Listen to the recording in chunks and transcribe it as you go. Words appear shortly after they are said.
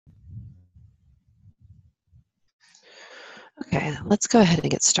Okay, let's go ahead and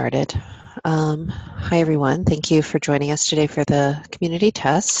get started. Hi, everyone. Thank you for joining us today for the community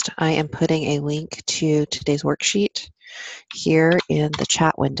test. I am putting a link to today's worksheet here in the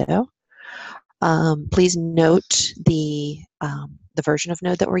chat window. Please note the version of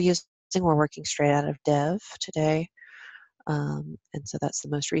Node that we're using. We're working straight out of dev today. And so that's the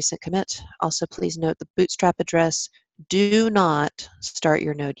most recent commit. Also, please note the Bootstrap address. Do not start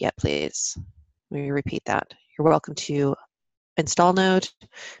your Node yet, please. Let me repeat that. You're welcome to install Node,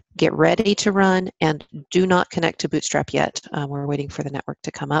 get ready to run, and do not connect to Bootstrap yet. We're waiting for the network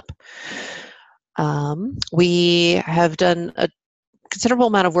to come up. We have done a considerable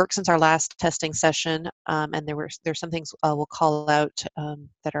amount of work since our last testing session, and there's some things we'll call out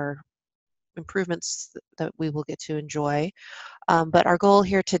that are improvements that we will get to enjoy. But our goal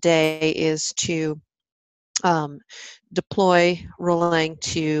here today is to deploy Rolang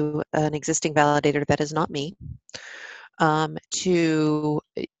to an existing validator that is not me.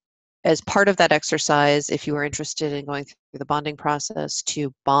 As part of that exercise, if you are interested in going through the bonding process,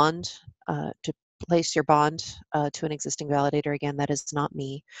 to bond, to place your bond to an existing validator, again, that is not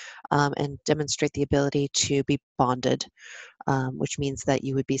me, and demonstrate the ability to be bonded, which means that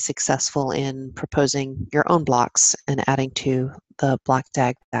you would be successful in proposing your own blocks and adding to the block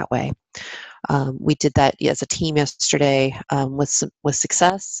DAG that way. We did that as a team yesterday with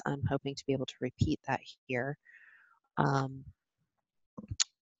success. I'm hoping to be able to repeat that here.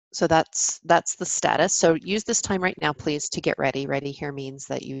 So that's the status. So use this time right now, please, to get ready. Ready here means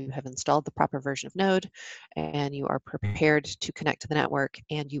that you have installed the proper version of Node and you are prepared to connect to the network,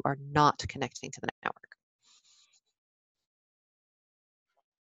 and you are not connecting to the network.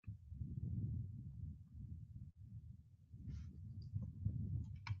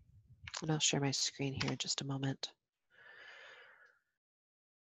 And I'll share my screen here in just a moment.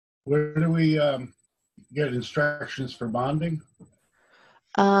 Where do we get instructions for bonding?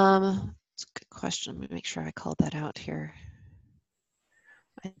 It's a good question. Let me make sure I called that out here.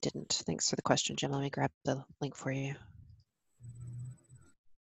 I didn't. Thanks for the question, Jim. Let me grab the link for you.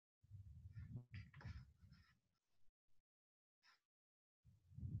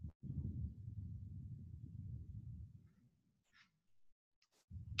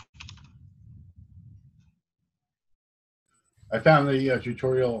 I found the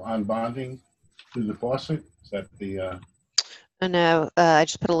tutorial on bonding through the faucet. Is that the... Oh, no, I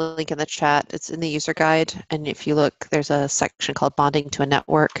just put a link in the chat. It's in the user guide, and if you look, there's a section called Bonding to a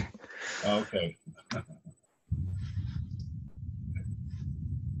Network. Oh, okay.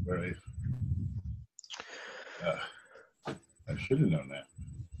 Right. I should have known that.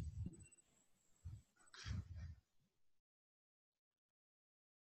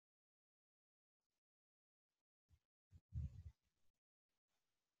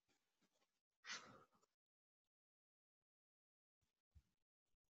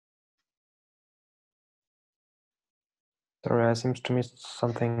 Sorry, I seems to miss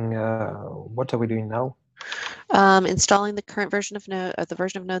something. What are we doing now? Installing the current version of Node, the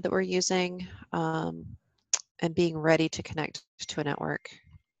version of Node that we're using, and being ready to connect to a network,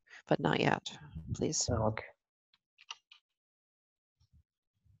 but not yet, please. Oh, okay.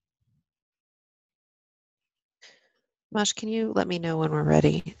 Mosh, can you let me know when we're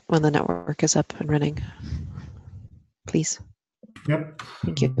ready, when the network is up and running, please? Yep.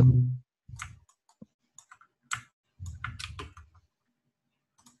 Thank you.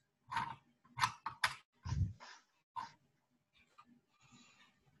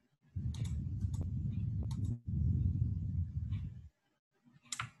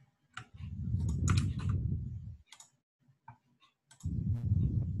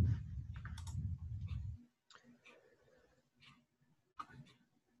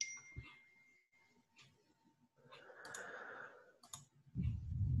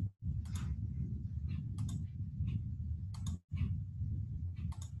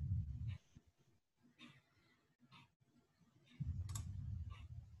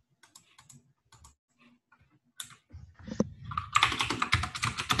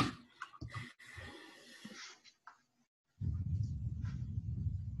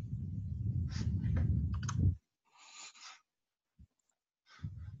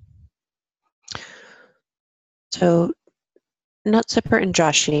 So, Nutzipper and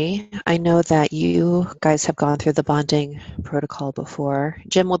Joshi, I know that you guys have gone through the bonding protocol before.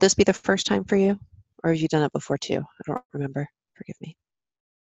 Jim, will this be the first time for you? Or have you done it before too? I don't remember. Forgive me.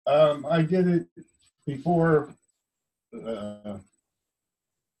 I did it before. I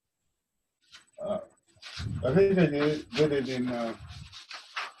think I did it in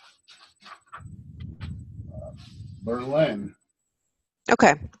Berlin.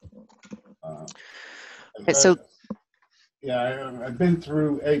 Okay. Okay, So Yeah, I've been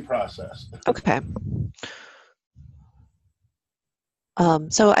through a process. Okay.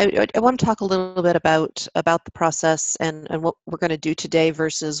 So I want to talk a little bit about the process and what we're going to do today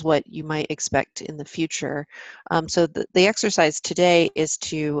versus what you might expect in the future. So the exercise today is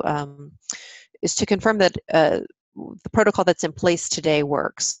to confirm that the protocol that's in place today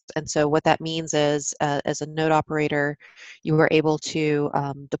works. And so what that means is, as a node operator, you are able to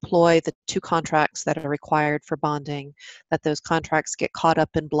deploy the 2 contracts that are required for bonding, that those contracts get caught up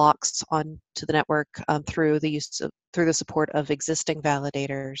in blocks onto the network through the support of existing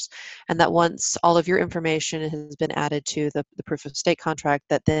validators, and that once all of your information has been added to the proof of stake contract,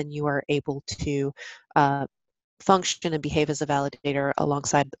 that then you are able to function and behave as a validator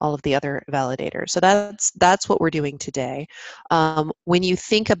alongside all of the other validators. So that's what we're doing today. When you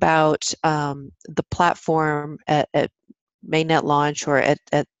think about the platform at mainnet launch, or at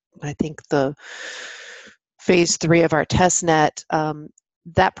I think the phase 3 of our testnet,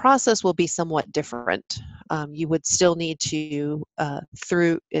 that process will be somewhat different. You would still need to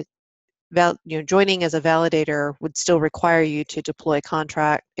through it. Joining as a validator would still require you to deploy a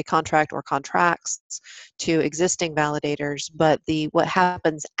contract or contracts to existing validators, but what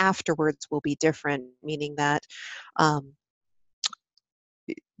happens afterwards will be different, meaning that that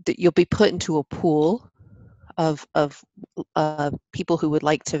you'll be put into a pool of people who would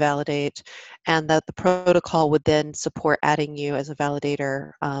like to validate, and that the protocol would then support adding you as a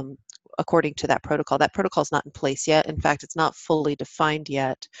validator according to that protocol. That protocol is not in place yet. In fact, it's not fully defined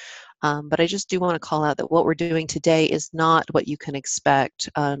yet. But I just do want to call out that what we're doing today is not what you can expect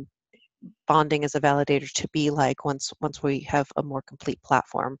bonding as a validator to be like once we have a more complete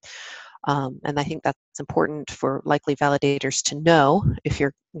platform. And I think that's important for likely validators to know. If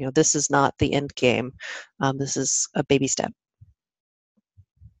this is not the end game. This is a baby step.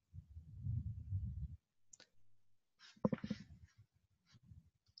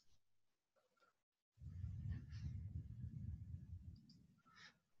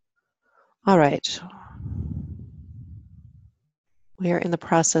 All right. We are in the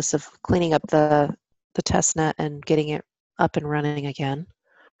process of cleaning up the testnet and getting it up and running again.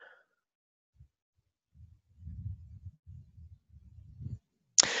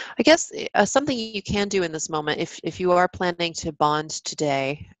 I guess something you can do in this moment, if you are planning to bond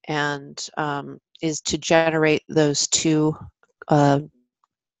today, and is to generate those two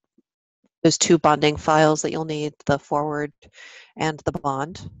bonding files that you'll need, the forward and the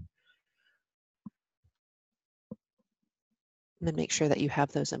bond. And then make sure that you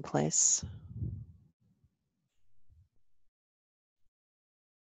have those in place.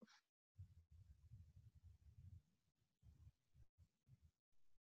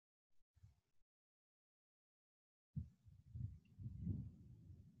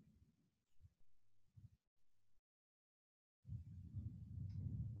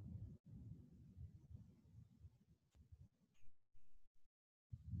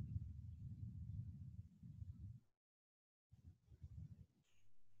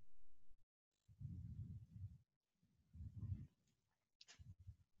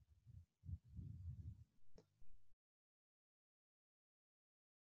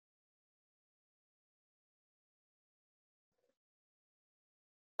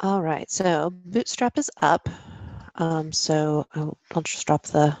 All right, so Bootstrap is up. So I'll just drop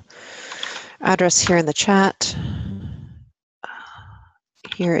the address here in the chat.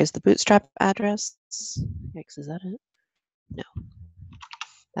 Here is the Bootstrap address. Yikes, is that it? No,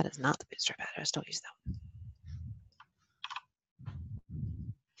 that is not the Bootstrap address. Don't use that one.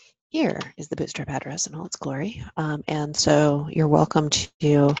 Here is the Bootstrap address in all its glory. And so you're welcome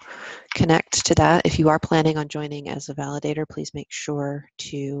to connect to that. If you are planning on joining as a validator, please make sure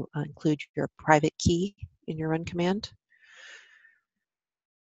to include your private key in your run command.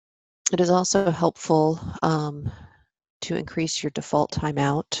 It is also helpful to increase your default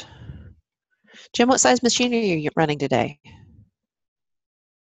timeout. Jim, what size machine are you running today?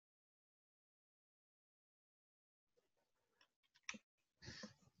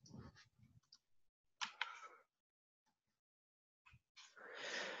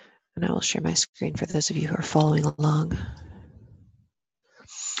 And I will share my screen for those of you who are following along.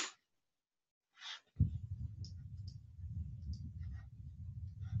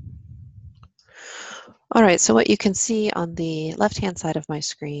 All right, so what you can see on the left-hand side of my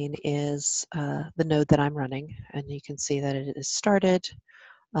screen is the node that I'm running, and you can see that it is started.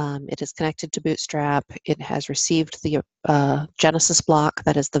 It is connected to Bootstrap. It has received the Genesis block,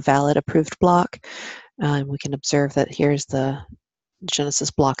 that is the valid approved block. We can observe that here's the Genesis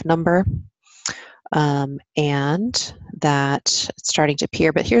block number. and that it's starting to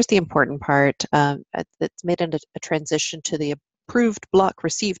appear. But here's the important part. It's made a transition to the approved block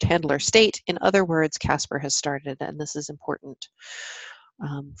received handler state. In other words, Casper has started, and this is important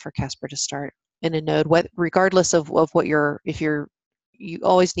for Casper to start in a node. Regardless of what you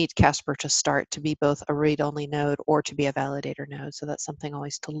always need Casper to start to be both a read-only node or to be a validator node. So that's something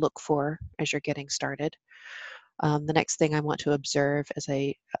always to look for as you're getting started. The next thing I want to observe is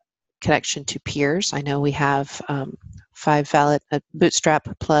a connection to peers. I know we have Bootstrap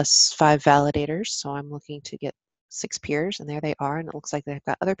plus 5 validators, so I'm looking to get 6 peers, and there they are, and it looks like they've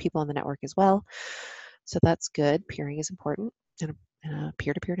got other people on the network as well. So that's good. Peering is important in a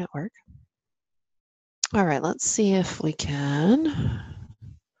peer-to-peer network. All right, let's see if we can.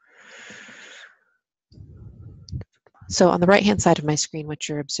 So on the right-hand side of my screen, what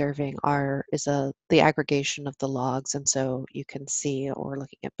you're observing is the aggregation of the logs. And so you can see we're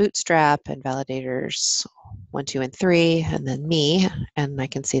looking at Bootstrap and validators 1, 2, and 3, and then me. And I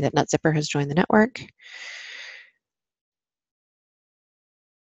can see that NetZipper has joined the network.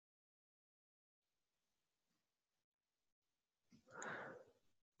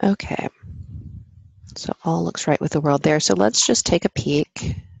 Okay. So all looks right with the world there. So let's just take a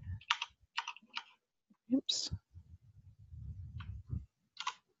peek. Oops.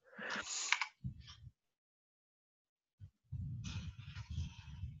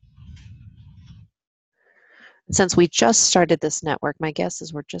 Since we just started this network, my guess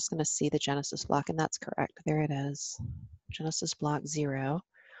is we're just going to see the Genesis block, and that's correct. There it is, Genesis block 0.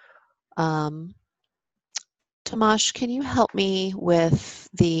 Tomasz, can you help me with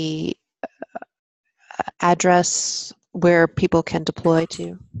the address where people can deploy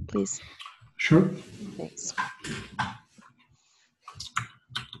to, please? Sure. Thanks.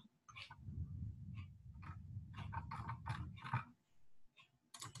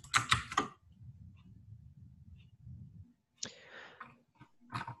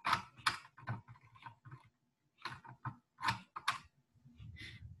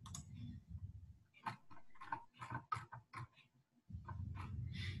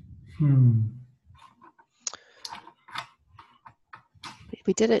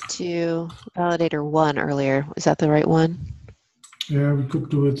 We did it to validator 1 earlier. Is that the right one? Yeah, we could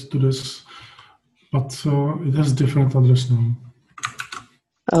do it to this, but it has different address now.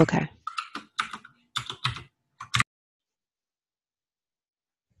 Okay.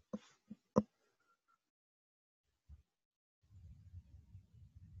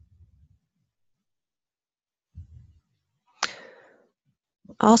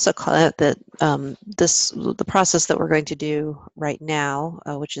 Also call it that the process that we're going to do right now,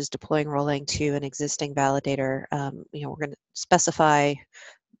 which is deploying rolling to an existing validator. We're going to specify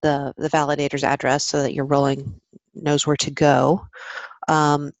the validator's address so that your rolling knows where to go.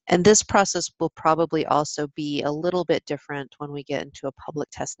 And this process will probably also be a little bit different when we get into a public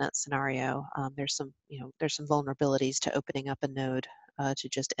testnet scenario. There's some vulnerabilities to opening up a node to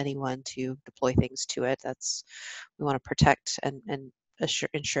just anyone to deploy things to it. We want to protect and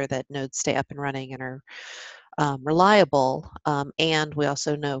ensure that nodes stay up and running and are reliable. And we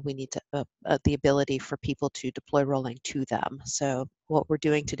also know we need the ability for people to deploy rolling to them. So what we're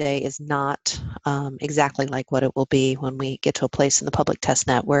doing today is not exactly like what it will be when we get to a place in the public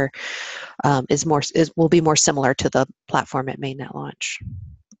testnet where will be more similar to the platform at mainnet launch.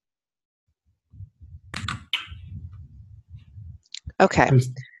 Okay.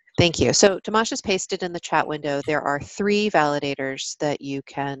 Thank you. So Tomasz has pasted in the chat window, there are 3 validators that you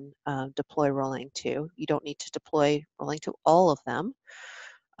can deploy rolling to. You don't need to deploy rolling to all of them.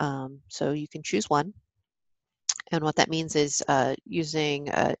 So you can choose one. And what that means is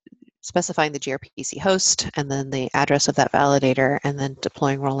specifying the gRPC host and then the address of that validator and then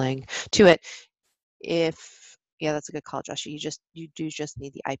deploying rolling to it. Yeah, that's a good call, Josh. You do just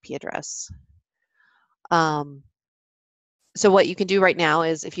need the IP address. So what you can do right now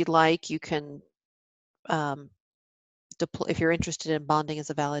is, if you'd like, you can deploy. If you're interested in bonding as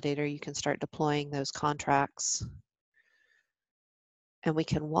a validator, you can start deploying those contracts, and we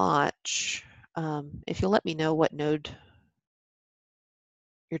can watch. If you'll let me know what node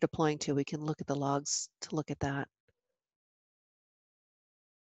you're deploying to, we can look at the logs to look at that.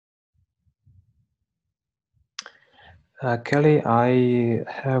 Kelly, I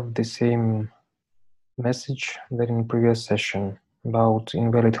have the same message that in previous session about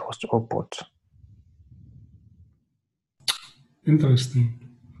invalid host or port. Interesting.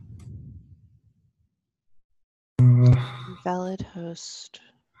 Valid host.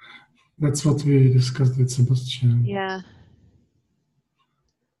 That's what we discussed with Sebastian. Yeah.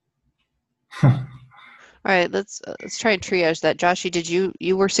 All right, let's try and triage that. Joshi,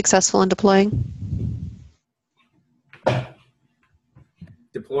 you were successful in deploying?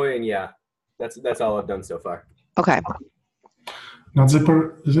 Deploying, yeah. That's all I've done so far. Okay. Now,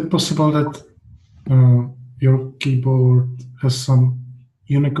 Zipper, is it possible that your keyboard has some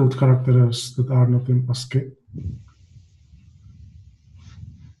Unicode characters that are not in ASCII?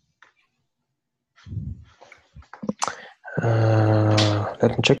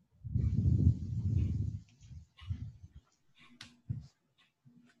 Let me check.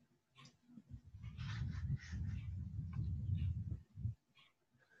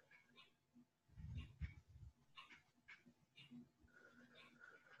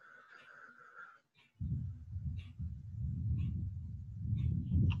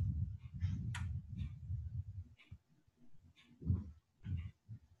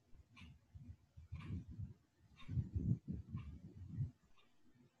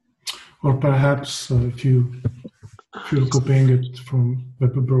 Or perhaps if you're copying it from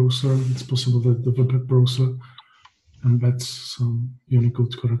web browser, it's possible that the web browser embeds some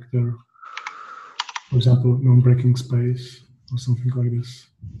Unicode character, for example, non-breaking space or something like this.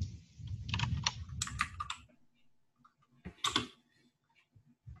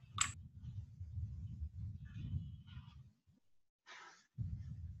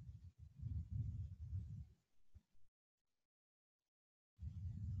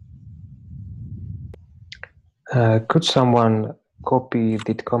 Could someone copy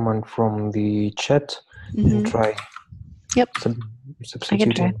that command from the chat and try Yep.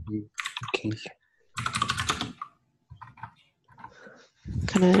 substituting the key?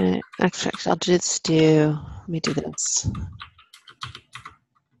 Actually, I'll just do, let me do this.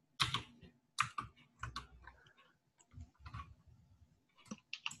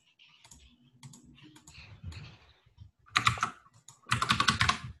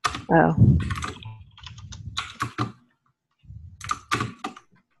 Oh.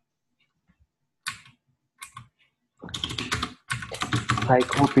 I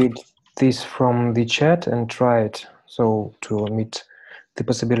copied this from the chat and tried so to meet the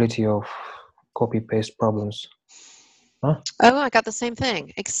possibility of copy-paste problems. Huh? Oh, I got the same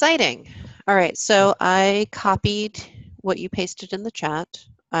thing. Exciting. All right, so I copied what you pasted in the chat.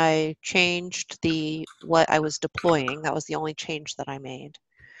 I changed what I was deploying. That was the only change that I made.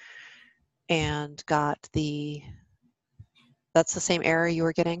 And got that's the same error you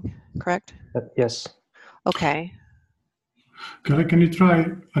were getting, correct? Yes. Okay. Can you try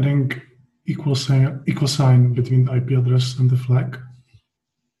adding equal sign between the IP address and the flag?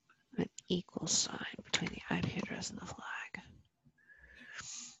 An equal sign between the IP address and the flag.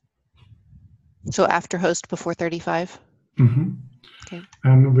 So after host, before 35? Mm-hmm. Okay.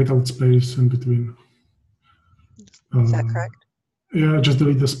 And without space in between. Is that correct? Yeah, just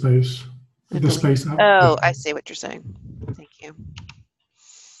delete the space. And The delete. space out. Oh, I see what you're saying. Thank you.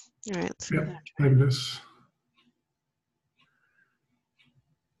 All right, let's give that a try. Like this.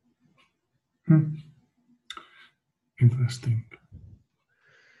 Interesting.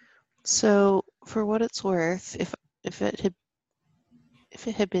 So for what it's worth, if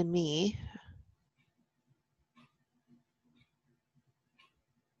it had been me,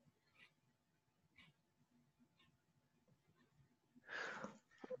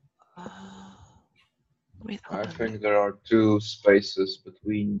 wait, hold I on. think there are 2 spaces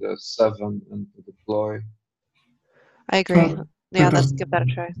between the 7 and the deploy. I agree. Yeah, let's give that a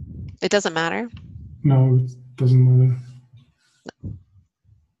try. It doesn't matter. No, it doesn't matter.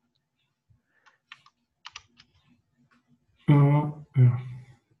 Yeah.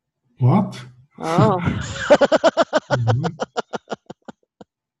 What? Oh. Mhm.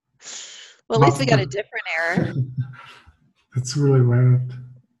 Well, at least we got a different error. That's really weird.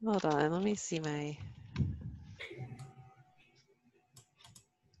 Hold on, let me see my.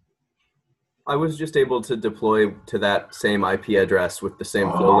 I was just able to deploy to that same IP address with the same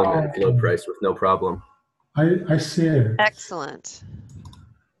flow limit and flow price with no problem. I see it. Excellent.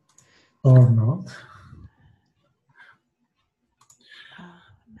 Or not.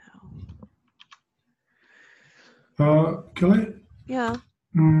 No. Can I? Yeah.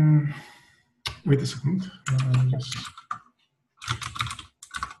 Wait a second.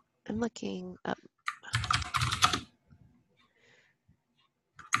 I'm looking up.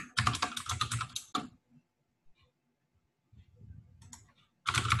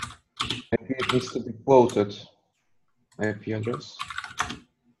 Maybe it needs to be quoted IP address.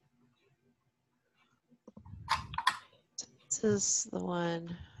 This is the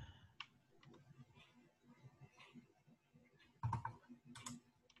one.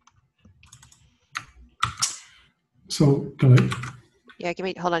 So, can I? Yeah,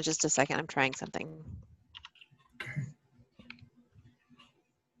 hold on just a second. I'm trying something. Okay.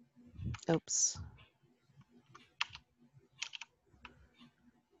 Oops.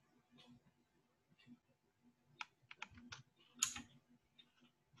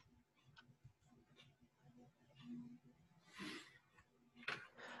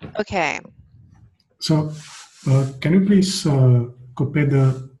 Okay. So, can you please copy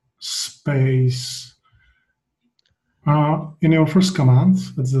the space in your first command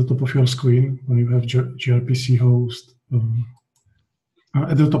at the top of your screen when you have gRPC host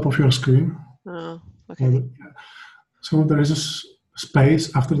at the top of your screen? Oh, okay. So there is a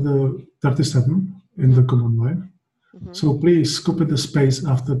space after the 37 in the command line. Mm-hmm. So please copy the space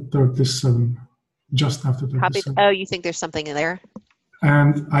after 37, just after 37. Oh, you think there's something in there?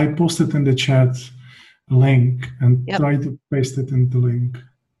 And I posted in the chat a link and Yep. try to paste it in the link.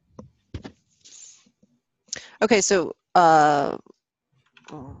 Okay, so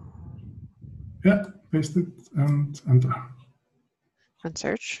Yeah, paste it and enter. on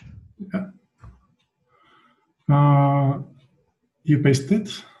search. Yeah. You paste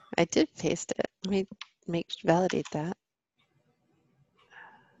it? I did paste it. Let me validate that.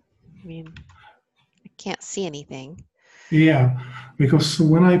 I mean, I can't see anything. Yeah, because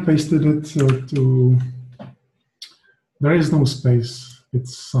when I pasted it to, there is no space.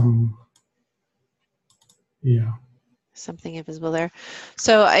 It's some, yeah. Something invisible there.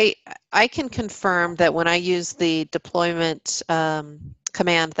 So I can confirm that when I use the deployment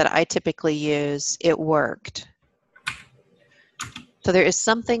command that I typically use, it worked. So there is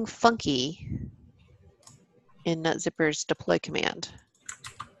something funky in NetZipper's deploy command.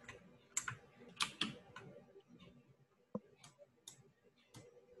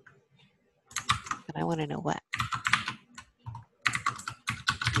 And I want to know what.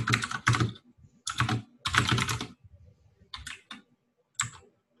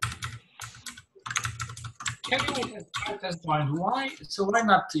 Can you test point why? So why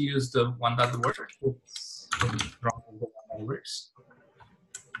not to use the one that works? It's wrong with the one that works.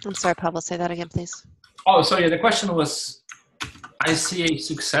 I'm sorry, Pavel, say that again, please. Oh, so yeah, the question was, I see a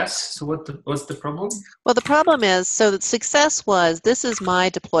success. So what's the problem? Well, the problem is, so the success was, this is my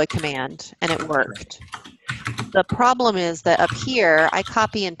deploy command, and it worked. The problem is that up here, I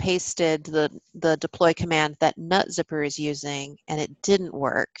copy and pasted the deploy command that NetZipper is using, and it didn't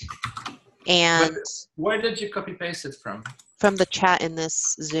work. And where did you copy paste it from? From the chat in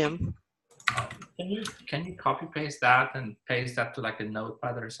this Zoom. Can you copy paste that and paste that to like a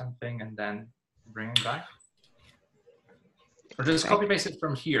notepad or something and then bring it back? Or just copy paste it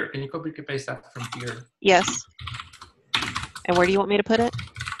from here. Can you copy paste that from here? Yes. And where do you want me to put it?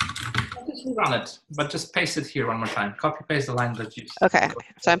 Just rerun it, but just paste it here one more time. Copy paste the line that you. Okay,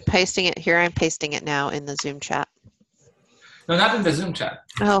 so I'm pasting it here. I'm pasting it now in the Zoom chat. No, not in the Zoom chat.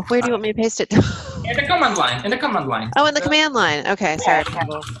 Oh, where do you want me to paste it? In the command line. In the command line. Oh, in the command line. Okay, sorry,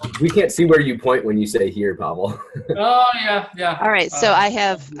 Pavel. We can't see where you point when you say here, Pavel. Oh yeah, yeah. All right, so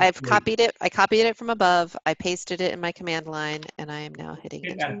I've copied it. I copied it from above. I pasted it in my command line, and I am now hitting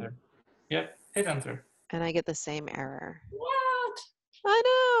Hit enter. enter. Yep, hit enter. And I get the same error. What? I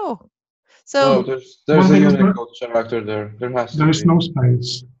know. Oh, So there's a Unicode character there. There has to There is be. no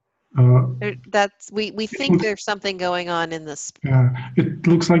space. we think there's something going on in this. Yeah, it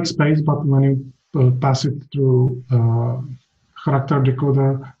looks like space, but when you pass it through character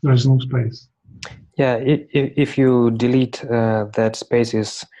decoder, there is no space. Yeah, if you delete that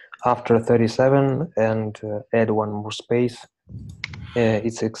spaces after 37 and add one more space,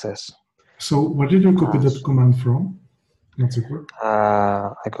 it's success. So where did you copy that command from? NetZipper?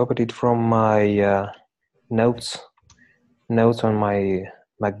 I copied it from my notes on my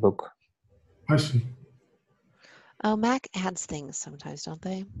MacBook. I see. Oh, Mac adds things sometimes, don't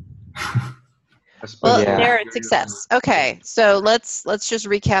they? Especially Well, Yeah. there it's success. Okay, so let's just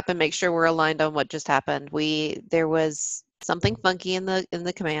recap and make sure we're aligned on what just happened. There was something funky in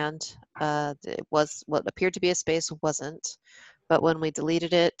the command. It was what appeared to be a space wasn't, but when we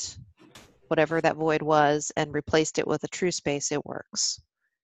deleted it, whatever that void was, and replaced it with a true space, it works.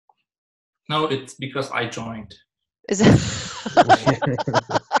 No, it's because I joined. Is it?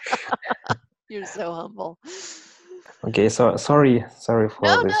 You're so humble. Okay, so sorry for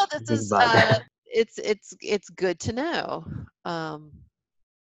No, this. no, this is bug. it's good to know.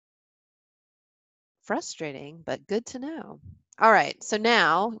 Frustrating, but good to know. All right, so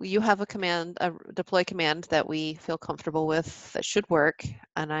now you have a deploy command that we feel comfortable with that should work,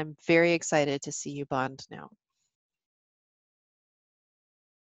 and I'm very excited to see you bond now.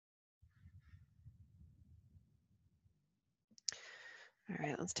 All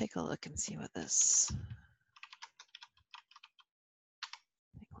right, let's take a look and see what this thing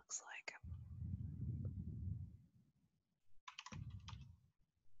looks like.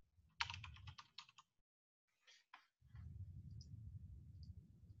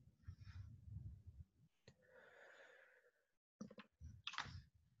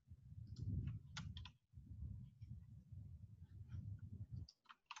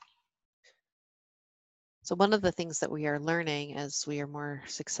 So one of the things that we are learning as we are more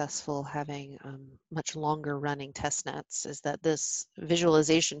successful having much longer running test nets is that this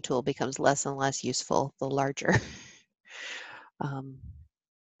visualization tool becomes less and less useful the larger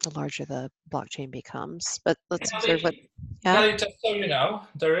the blockchain becomes. But let's observe what, yeah? Kelly, just so you know,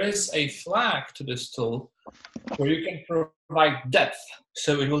 there is a flag to this tool where you can provide depth.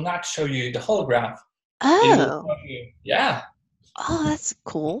 So it will not show you the whole graph. It will Oh, show you, yeah. oh, that's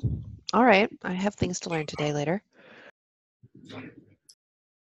cool. All right, I have things to learn today later.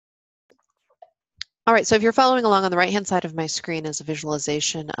 All right, so if you're following along on the right-hand side of my screen is a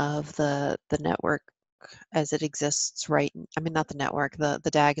visualization of the network as it exists not the network, the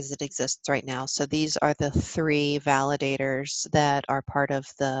DAG as it exists right now. So these are the 3 validators that are part of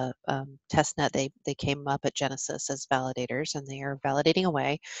the testnet. They came up at Genesis as validators, and they are validating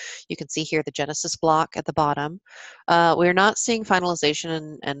away. You can see here the Genesis block at the bottom. We're not seeing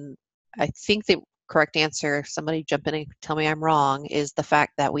finalization, and I think the correct answer, somebody jump in and tell me I'm wrong, is the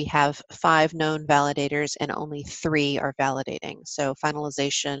fact that we have 5 known validators and only 3 are validating. So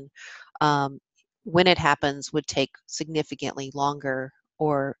finalization, when it happens, would take significantly longer,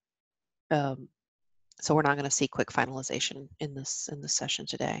 or so we're not going to see quick finalization in this session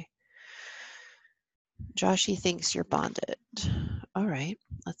today. Joshy thinks you're bonded. All right,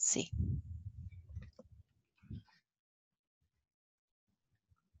 let's see.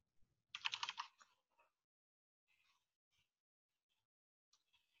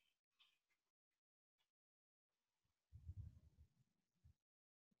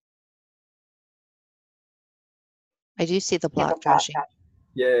 I do see the block, Joshy.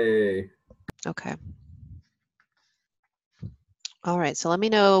 Yay. Okay. All right, so let me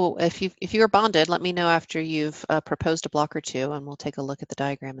know if you are bonded. Let me know after you've proposed a block or 2, and we'll take a look at the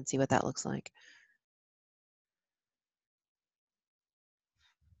diagram and see what that looks like.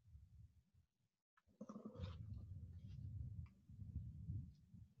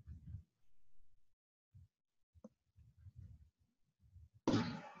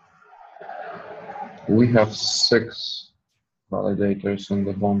 We have 6 validators in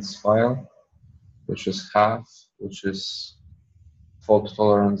the bonds file, which is half, which is fault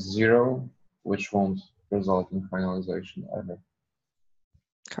tolerance 0, which won't result in finalization either.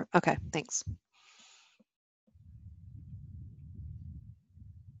 Okay, thanks.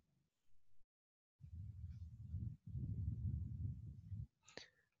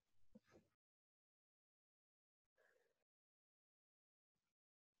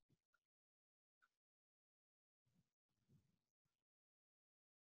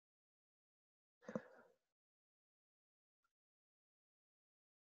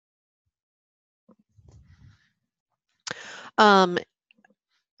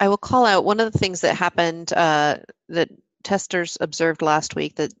 I will call out one of the things that happened that testers observed last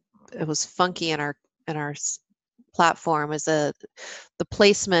week that it was funky in our platform is the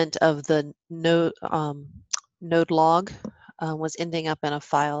placement of the node log was ending up in a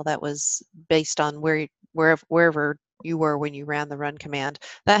file that was based on wherever you were when you ran the run command.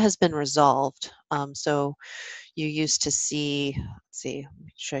 That has been resolved. So you used to see, let's see, let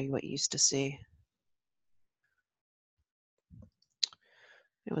me show you what you used to see.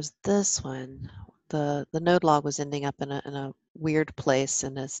 It was this one. The node log was ending up in a weird place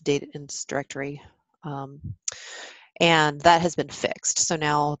in this directory. And that has been fixed. So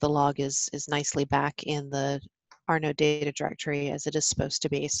now the log is nicely back in the RNode data directory as it is supposed to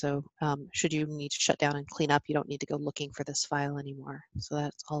be. So should you need to shut down and clean up, you don't need to go looking for this file anymore. So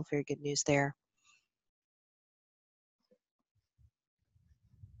that's all very good news there.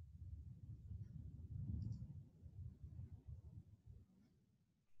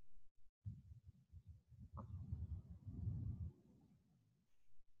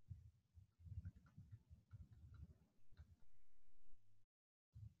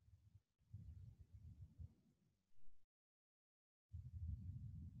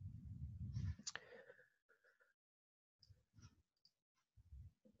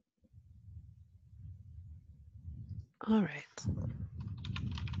 All right.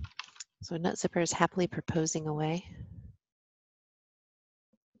 So NetZipper is happily proposing away.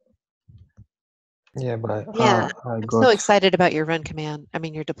 Yeah, but Yeah, I I'm got so excited about your run command. I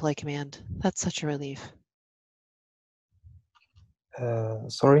mean, your deploy command. That's such a relief.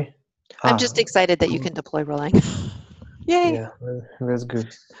 sorry. I'm just excited that you can deploy rolling. Yay! Yeah, that's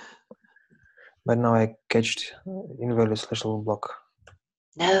good. But now I catched in-value / block.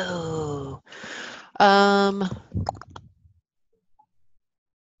 No.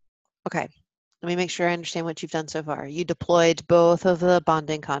 Okay. Let me make sure I understand what you've done so far. You deployed both of the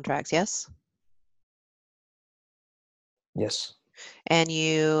bonding contracts, yes? Yes. And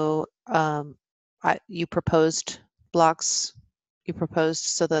you you proposed blocks. You proposed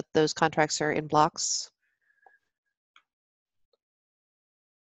so that those contracts are in blocks.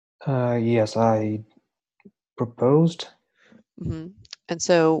 Yes, I proposed. Mm-hmm. And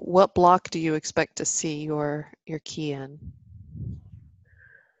so, what block do you expect to see your key in?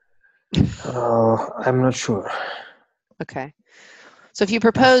 I'm not sure. Okay. So if you I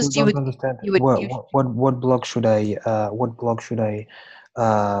still proposed, don't understand. you would What block should I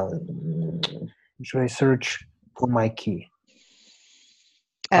search for my key?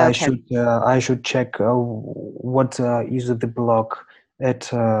 okay. I should check what is the block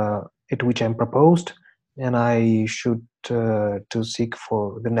at which I'm proposed, and I should to seek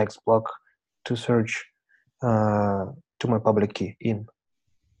for the next block to search to my public key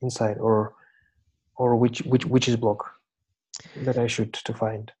inside, or which is block that I should to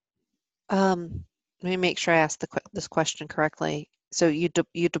find. Let me make sure I asked this question correctly. So you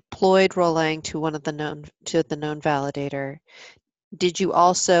deployed Rolang to the known validator. Did you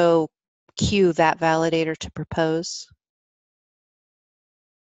also queue that validator to propose?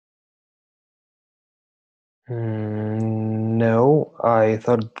 No, I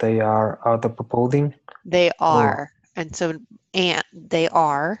thought they are auto proposing. They are, and so they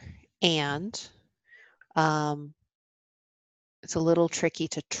are, and it's a little tricky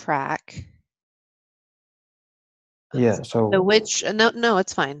to track. Yeah. So which no,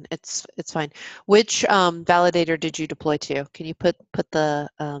 it's fine. It's fine. Which validator did you deploy to? Can you put the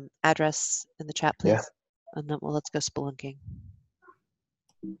address in the chat, please? Yeah. And then let's go spelunking.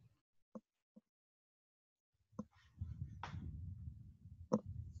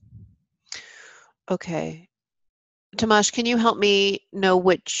 Okay. Tomasz, can you help me know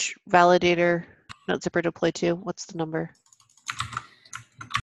which validator NoteZipper deployed to? What's the number?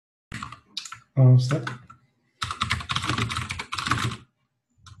 Step.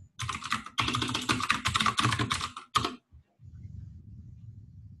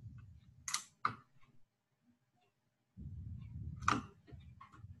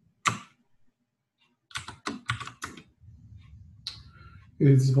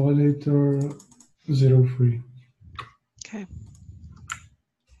 It's validator 03. Okay.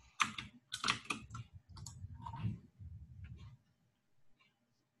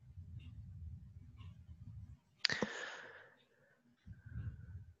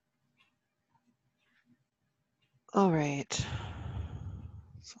 All right.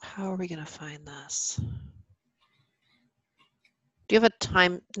 So how are we going to find this? Do you have a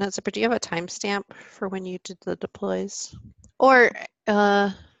time, NoteZipper, do you have a timestamp for when you did the deploys? Or,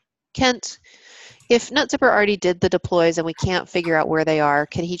 Kent, if NoteZipper already did the deploys and we can't figure out where they are,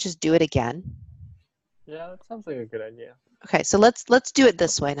 can he just do it again? Yeah, that sounds like a good idea. Okay, so let's do it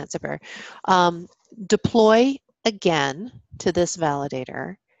this way, NoteZipper. Deploy again to this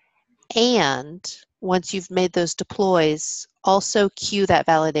validator, and once you've made those deploys, also queue that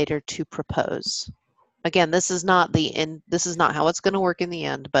validator to propose. Again, this is not the end. This is not how it's going to work in the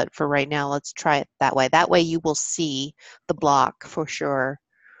end, but for right now, let's try it that way. That way you will see the block for sure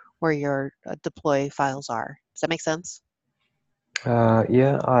where your deploy files are. Does that make sense?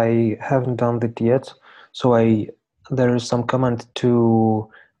 yeah, I haven't done that yet. So there is some command to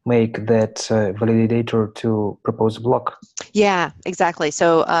make that validator to propose block. Yeah, exactly.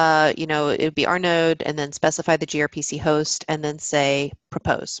 So, you know, it would be RNode and then specify the gRPC host and then say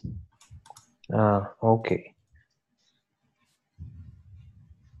propose. Okay.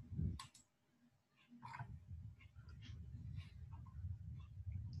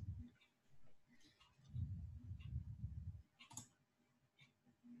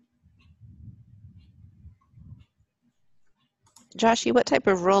 Joshi, what type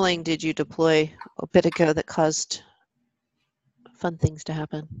of Rolang did you deploy a bit ago that caused fun things to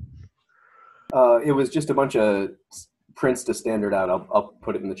happen? It was just a bunch of prints to standard out. I'll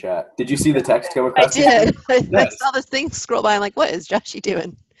put it in the chat. Did you see the text come across? I did. I Yes. saw this thing scroll by. I'm like, what is Joshi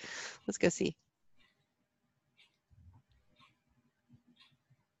doing? Let's go see.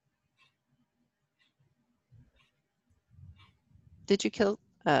 Did you kill?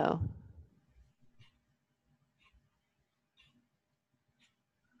 Oh.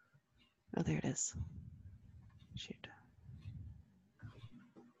 Oh, there it is. Shoot.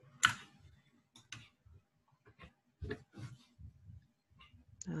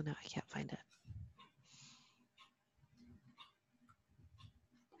 Oh, no, I can't find it.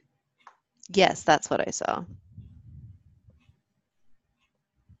 Yes, that's what I saw.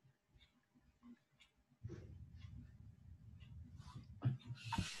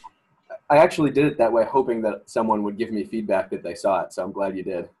 I actually did it that way, hoping that someone would give me feedback that they saw it. So I'm glad you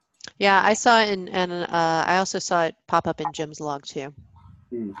did. Yeah, I saw it, and I also saw it pop up in Jim's log too.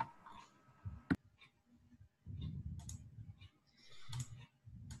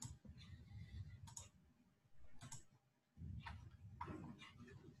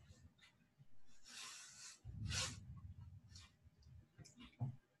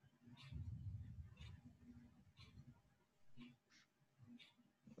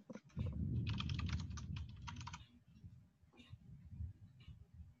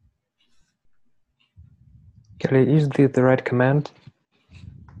 Kelly, is this the right command?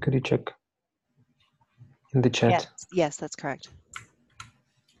 Could you check in the chat? Yes, yes, that's correct.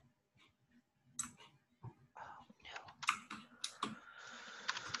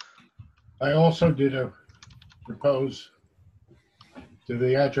 I also did a propose to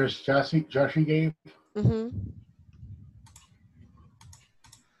the address Joshi gave. Mm-hmm.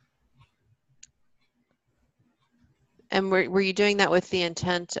 And were you doing that with the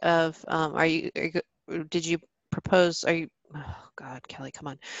intent of, did you propose, oh God, Kelly, come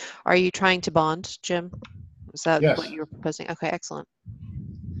on. Are you trying to bond, Jim? Is that Yes. what you were proposing? Okay, excellent.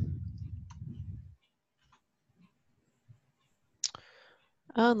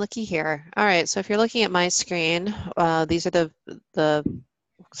 Oh, looky here. All right, so if you're looking at my screen, these are the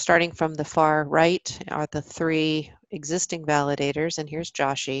starting from the far right are the 3 existing validators, and here's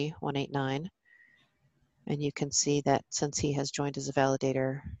Joshi 189. And you can see that since he has joined as a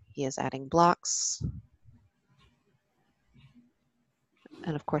validator, he is adding blocks.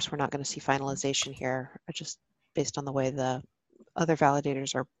 And of course, we're not going to see finalization here, just based on the way the other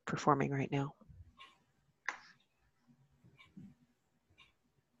validators are performing right now.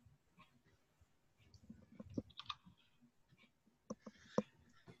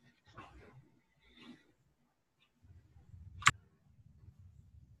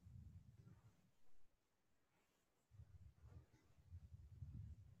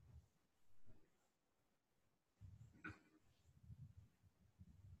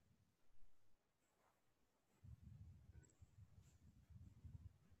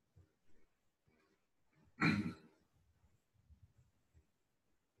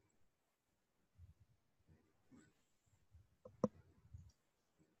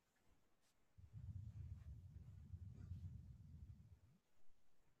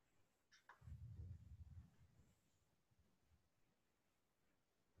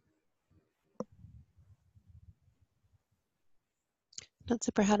 Not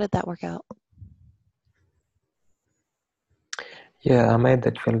super, how did that work out? Yeah, I made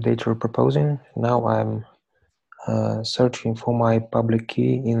that validator proposing. Now I'm searching for my public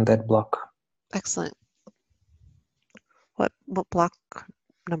key in that block. Excellent. What block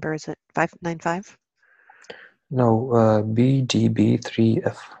number is it? 595? No,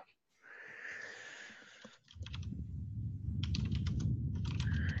 BDB3F.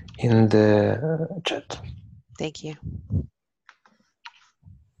 In the chat. Thank you.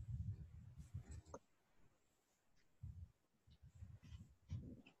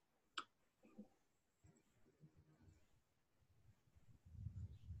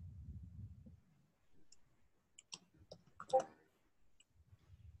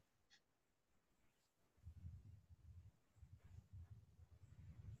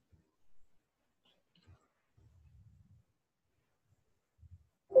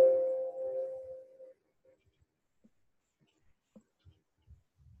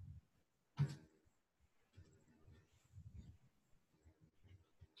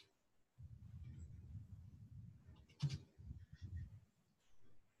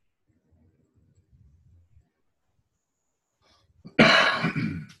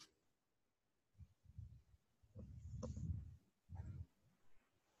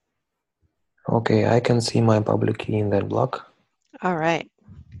 Okay, I can see my public key in that block. All right.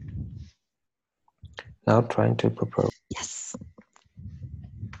 Now trying to propose. Yes.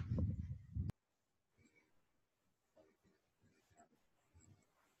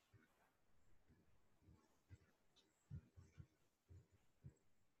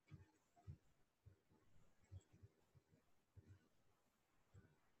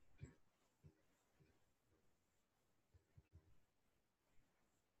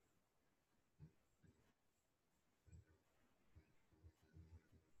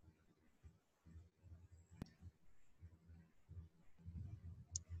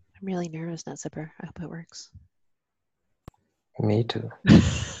 I'm really nervous, Not Zipper. I hope it works. Me too.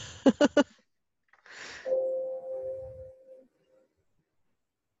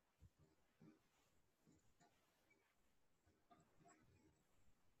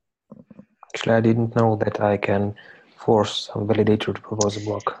 Actually, I didn't know that I can force some validator to propose a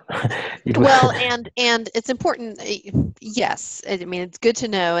block. Well, and it's important. Yes, I mean it's good to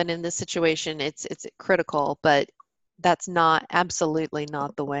know, and in this situation, it's critical. But that's not absolutely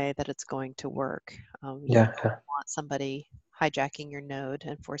not the way that it's going to work. You yeah, don't want somebody hijacking your node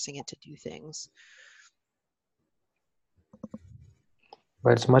and forcing it to do things.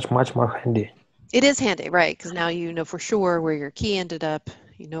 but it's much more handy. It is handy, right? Because now you know for sure where your key ended up.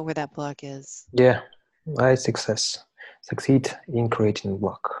 You know where that block is. Yeah, I succeed in creating a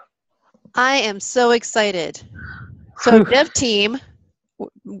block. I am so excited. So dev team,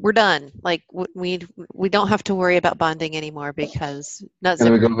 we're done. Like we don't have to worry about bonding anymore because not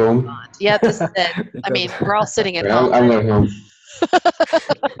Can we zipper go home? bond. Yep, this is it. I mean, we're all sitting at Okay, home. I'm going home.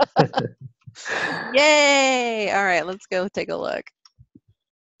 Yay! All right, let's go take a look.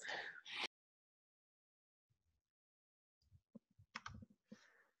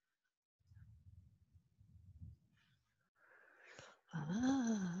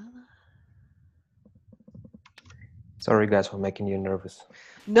 Sorry, guys, for making you nervous.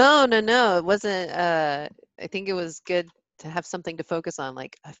 No, no, no. It wasn't. I think it was good to have something to focus on.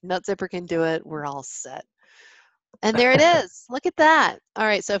 Like, if NutZipper can do it, we're all set. And there it is. Look at that. All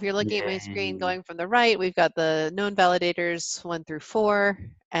right, so if you're looking at my screen Yay. going from the right, we've got the known validators 1 through 4,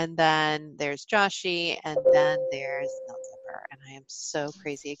 and then there's Joshi, and then there's NutZipper. And I am so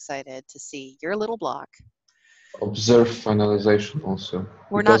crazy excited to see your little block. Observe finalization also.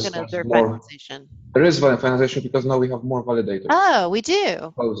 We're not because going to there's observe more- finalization. There is finalization because now we have more validators. Oh, we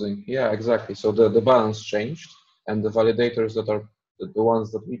do. Closing. Yeah, exactly. So the balance changed, and the validators that are the ones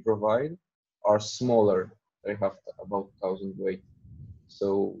that we provide are smaller. They have about 1,000 weight.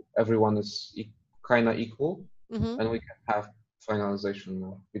 So everyone is kind of equal, Mm-hmm. and we can have finalization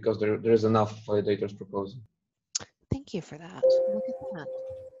now because there is enough validators proposing. Thank you for that. Look at that.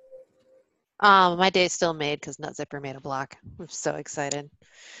 My day's still made because NutZipper made a block. I'm so excited.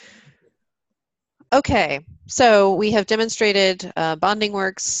 Okay, so we have demonstrated bonding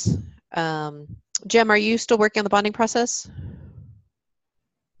works. Jim, are you still working on the bonding process?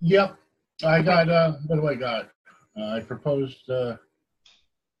 Yep. I got, what do I got? I proposed, where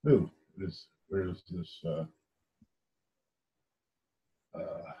is this,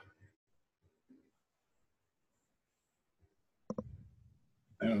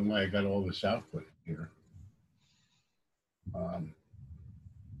 I don't know why I got all this output here.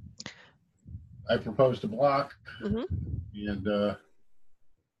 I proposed a block, Mm-hmm. and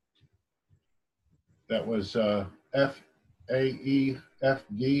that was FAEFD.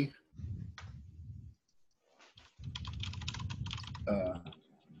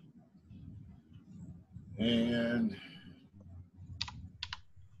 And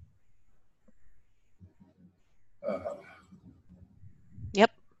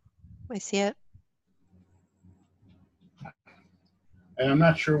Yep, I see it. and I'm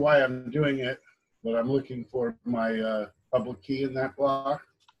not sure why I'm doing it, but I'm looking for my public key in that block.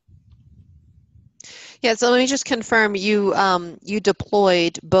 Yeah, so let me just confirm you you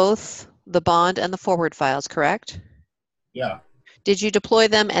deployed both the bond and the forward files, correct? Yeah. Did you deploy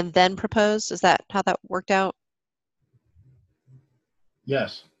them and then propose? Is that how that worked out?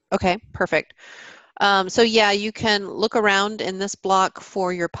 Yes. Okay, perfect. So yeah, you can look around in this block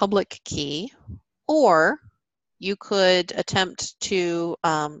for your public key, or you could attempt to,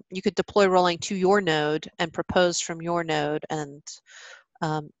 you could deploy rolling to your node and propose from your node, and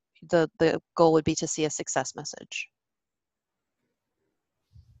the goal would be to see a success message.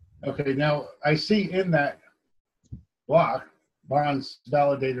 Okay, now I see in that block, bonds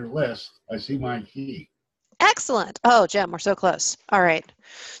validator list, I see my key. Excellent. Oh, Jem, we're so close. All right.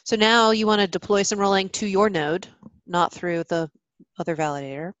 So now you want to deploy some rolling to your node, not through the other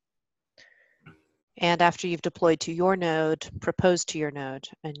validator. And after you've deployed to your node, propose to your node,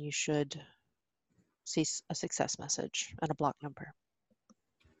 and you should see a success message and a block number.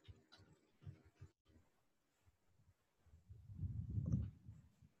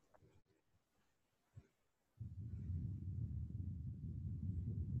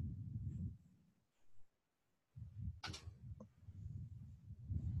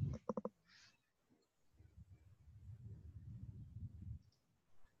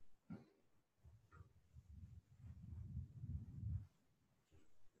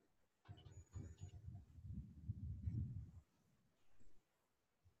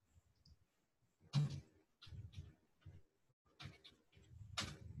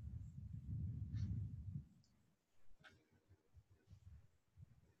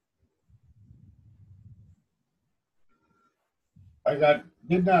 I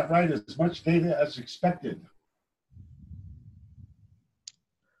did not write as much data as expected.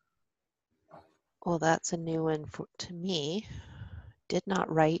 Well, that's a new one to me. Did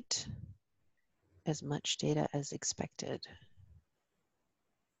not write as much data as expected.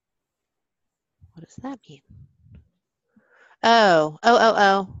 What does that mean?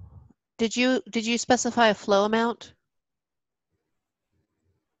 Oh. Did you specify a flow amount?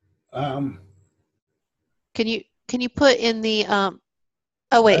 Um, Can you put in the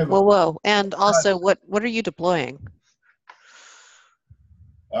oh wait, whoa. And also what are you deploying?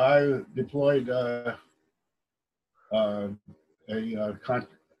 I deployed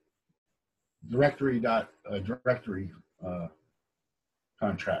directory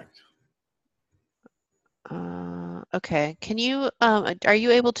contract. Okay. Can you, are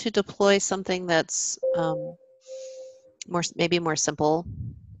you able to deploy something that's maybe more simple,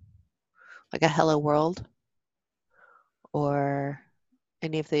 like a hello world, or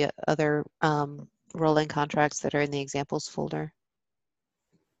any of the other rolling contracts that are in the examples folder?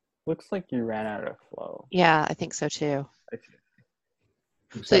 Looks like you ran out of flow. Yeah, I think so too.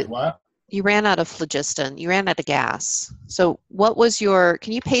 Looks So like what? you ran out of phlogiston. You ran out of gas. So what was your?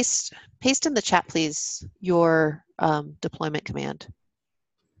 Can you paste in the chat, please, your deployment command?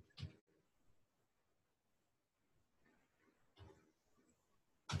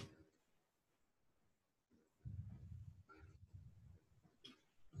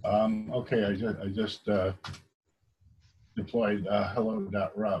 Okay, I just deployed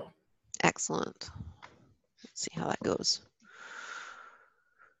hello.row. Excellent. Let's see how that goes.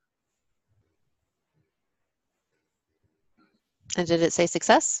 And did it say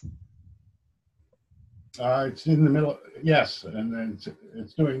success? It's in the middle, yes, and then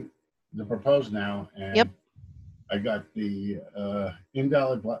it's doing the propose now, and Yep. I got the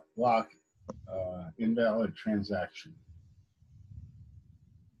invalid block, invalid transaction.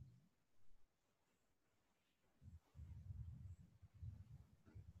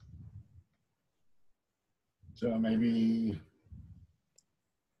 So maybe,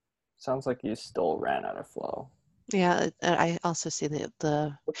 Sounds like you still ran out of flow. Yeah, I also see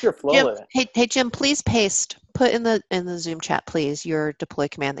the What's your flow Jim. limit? Hey Jim, please put in the Zoom chat, please, your deploy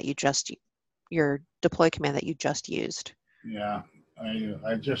command that you just used. yeah,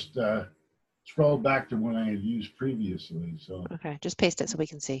 I just scrolled back to when I had used previously, so Okay, just paste it so we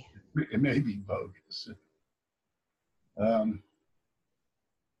can see. it may be bogus.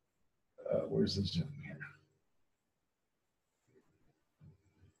 Where's the Zoom here?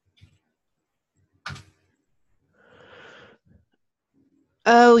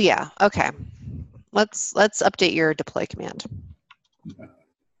 Oh yeah, okay. Let's update your deploy command.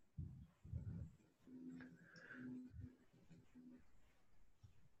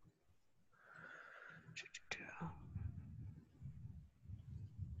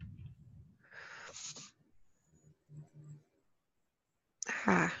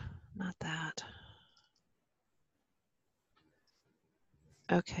 Ah, not that.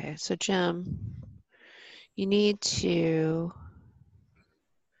 Okay, so Jim, you need to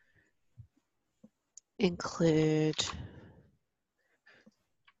include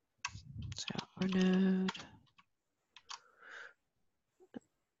RNode.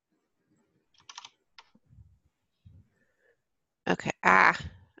 Okay, I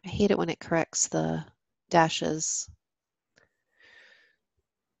hate it when it corrects the dashes.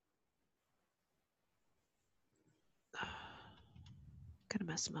 Gonna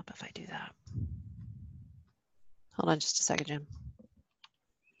mess them up if I do that. Hold on just a second, Jim.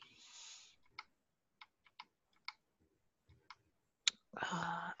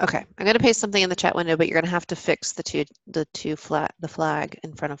 Okay, I'm gonna paste something in the chat window, but you're gonna have to fix the flag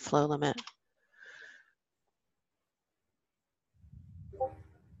in front of flow limit.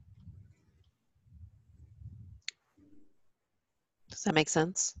 Does that make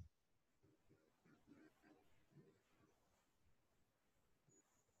sense?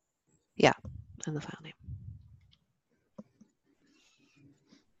 Yeah, and the file name.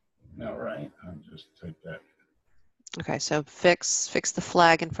 All right, I'll just type that. Okay, so fix the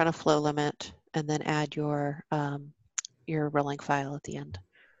flag in front of flow limit, and then add your rolling file at the end.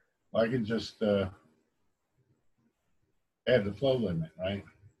 I can just add the flow limit, right?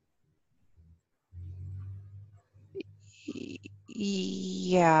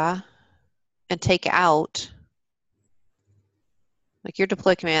 Yeah, and take out, like your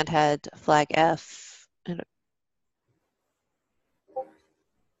deploy command had flag F. And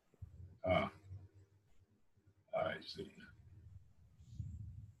I see.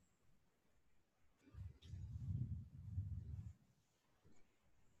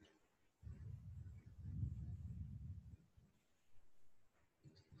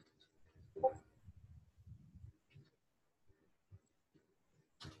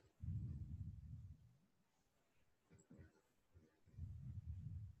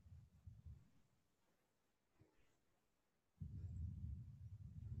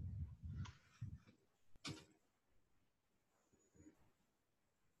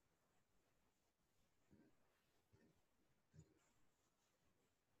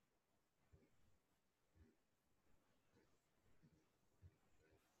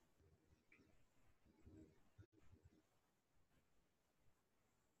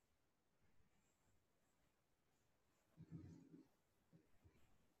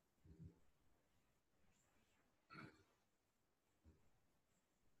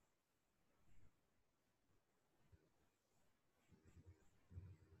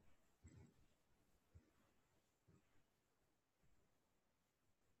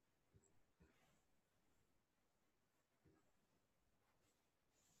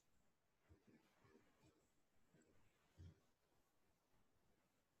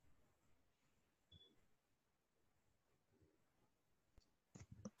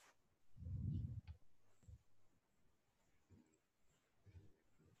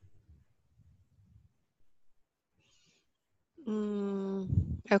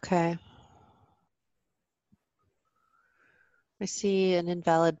 Okay. I see an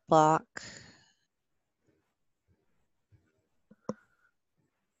invalid block.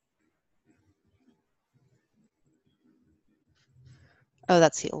 Oh,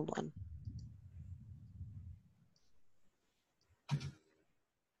 that's the old one.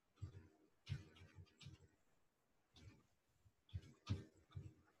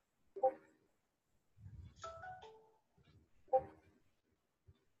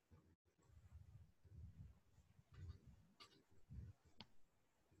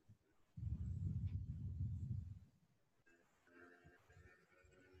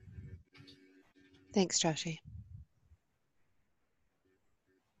 Thanks, Joshy.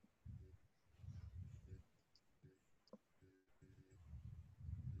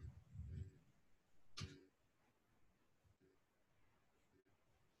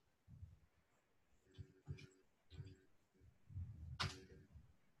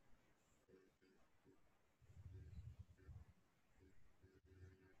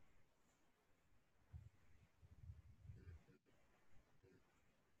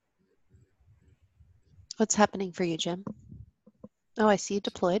 What's happening for you, Jim? Oh, I see you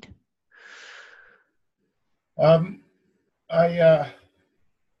deployed. I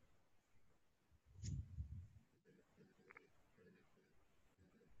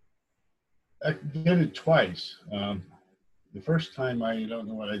did it twice. The first time, I don't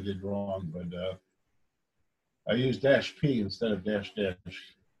know what I did wrong, but I used dash P instead of dash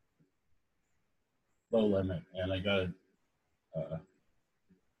dash low limit, and I got it.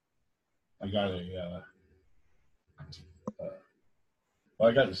 Well,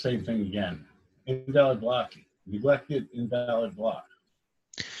 I got the same thing again. Invalid block, neglected invalid block.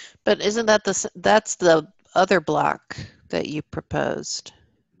 But isn't that that's the other block that you proposed?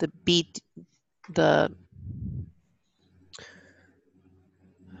 I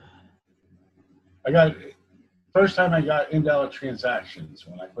got first time I got invalid transactions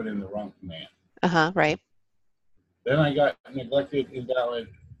when I put in the wrong command. Right. Then I got neglected invalid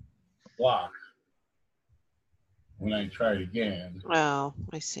block when I tried again. Oh,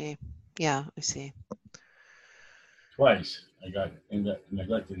 I see. Yeah, I see. Twice I got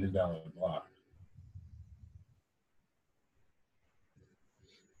neglected invalid block.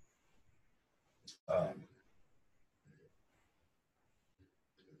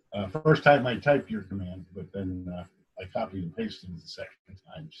 First time I typed your command, but then I copied and pasted it the second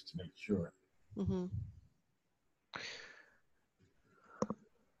time just to make sure. Mm-hmm.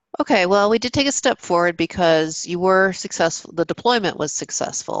 Okay, well, we did take a step forward because you were successful. The deployment was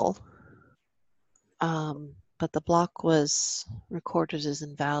successful, but the block was recorded as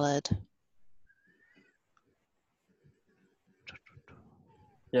invalid.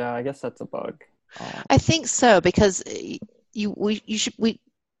 Yeah, I guess that's a bug. I think so, because you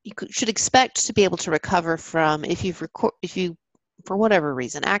should expect to be able to recover from if you for whatever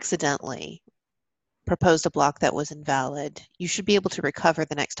reason accidentally proposed a block that was invalid. You should be able to recover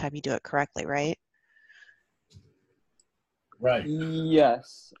the next time you do it correctly, right? Right.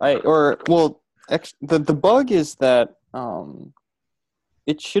 Yes. The bug is that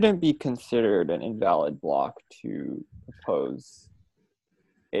it shouldn't be considered an invalid block to propose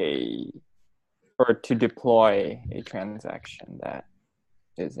or to deploy a transaction that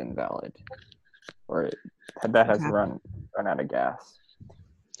is invalid or that has run out of gas.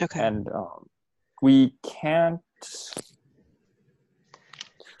 Okay. And we can't.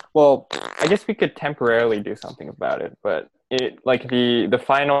 Well, I guess we could temporarily do something about it, but the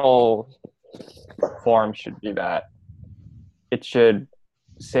final form should be that it should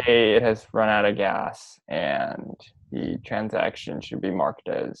say it has run out of gas and the transaction should be marked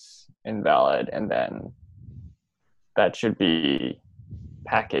as invalid, and then that should be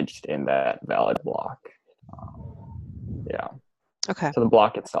packaged in that valid block. Yeah. Okay. So the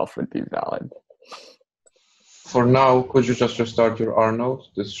block itself would be valid. For now, could you just restart your RNode?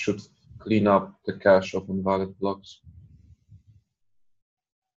 This should clean up the cache of invalid blocks.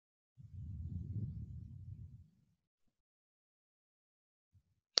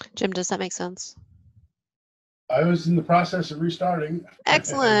 Jim, does that make sense? I was in the process of restarting.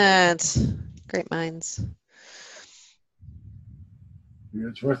 Excellent. Great minds.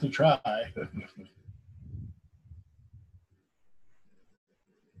 It's worth a try.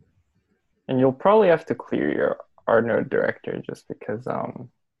 And you'll probably have to clear your RNode directory just because the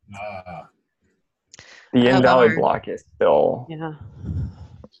invalid block is still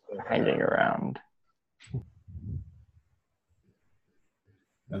hanging around.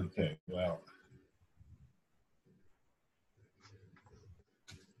 Okay, well.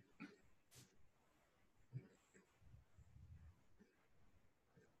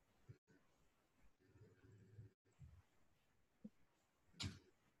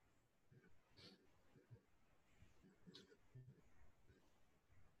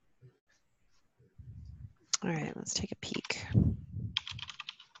 All right, let's take a peek.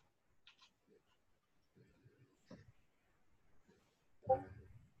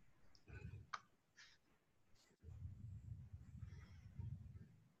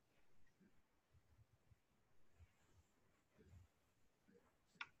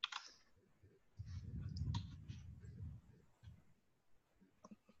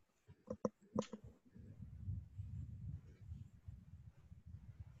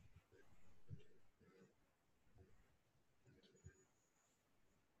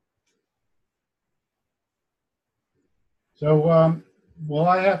 So will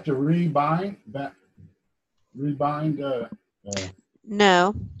I have to rebind that? Rebind?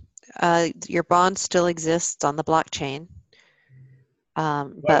 No, your bond still exists on the blockchain. I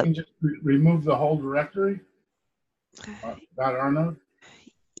But can just remove the whole directory. .RNode.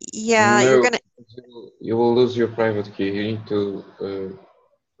 yeah, No, you're gonna. you will lose your private key. You need to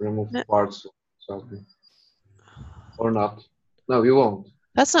remove No. parts of something. Or not. No, you won't.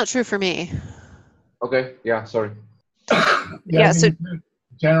 That's not true for me. Okay, yeah, sorry. Yeah, so it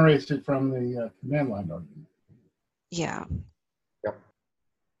generates it from the command line argument. yeah. Yep.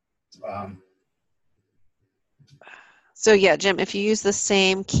 So yeah, Jim, if you use the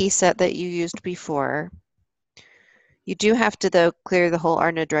same key set that you used before, you do have to, though, clear the whole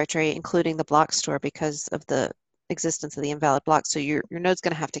RNode directory, including the block store, because of the existence of the invalid block. So your node's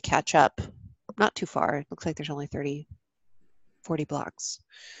going to have to catch up. Not too far. It looks like there's only 40 blocks.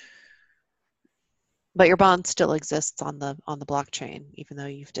 But your bond still exists on the blockchain, even though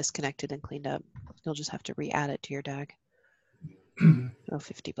you've disconnected and cleaned up. You'll just have to re-add it to your DAG.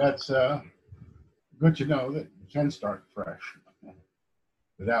 50 bucks. That's good to know that you can start fresh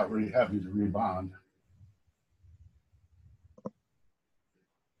without having to rebond.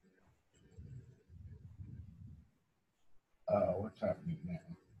 What's happening now?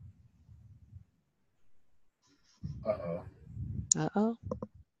 Uh-oh. Uh-oh.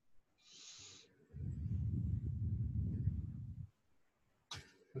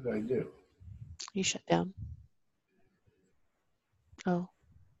 What did I do? You shut down. Oh.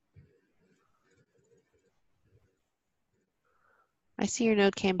 I see your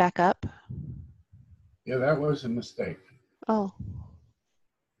node came back up. Yeah, that was a mistake. Oh.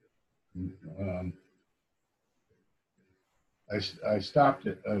 I stopped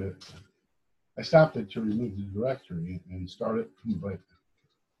it. I stopped it to remove the directory and start it, but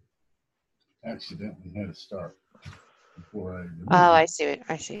accidentally had to start before I removed Oh, it. I see.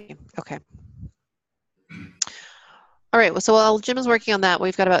 I see. Okay. All right. Well, so while Jim is working on that,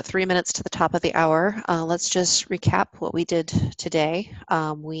 we've got about 3 minutes to the top of the hour. Let's just recap what we did today.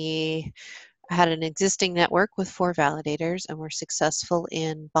 We had an existing network with 4 validators, and we're successful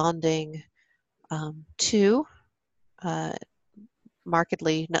in bonding 2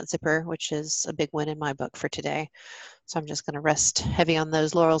 markedly NetZipper, which is a big win in my book for today. So I'm just going to rest heavy on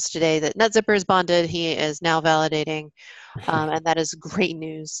those laurels today that NetZipper is bonded. He is now validating, and that is great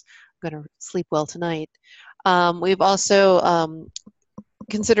news. I'm going to sleep well tonight. We've also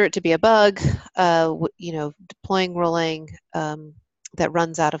consider it to be a bug. Deploying rolling that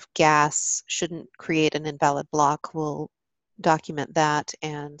runs out of gas shouldn't create an invalid block. We'll document that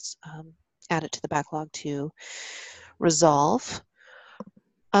and add it to the backlog to resolve.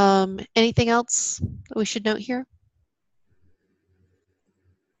 Anything else that we should note here?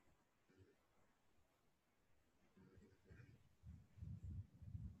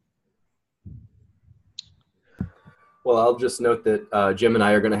 Well, I'll just note that Jim and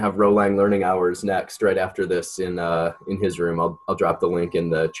I are going to have Rolang learning hours next, right after this in his room. I'll drop the link in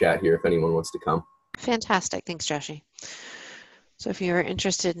the chat here if anyone wants to come. Fantastic. Thanks, Joshi. So if you're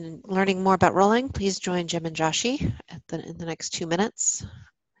interested in learning more about rolling, please join Jim and Joshi in the next 2 minutes.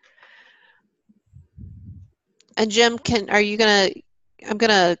 And Jim, I'm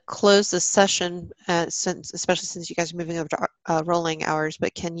gonna close this session especially since you guys are moving over to rolling hours,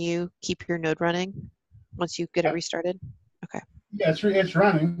 but can you keep your node running once you get it restarted? Okay. Yeah, it's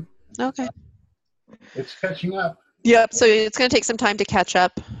running. Okay. It's catching up. Yep. So it's going to take some time to catch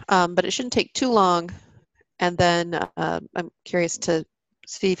up, but it shouldn't take too long. And then I'm curious to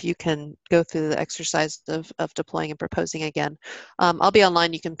see if you can go through the exercise of deploying and proposing again. I'll be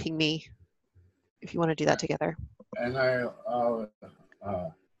online. You can ping me if you want to do that together. And I'll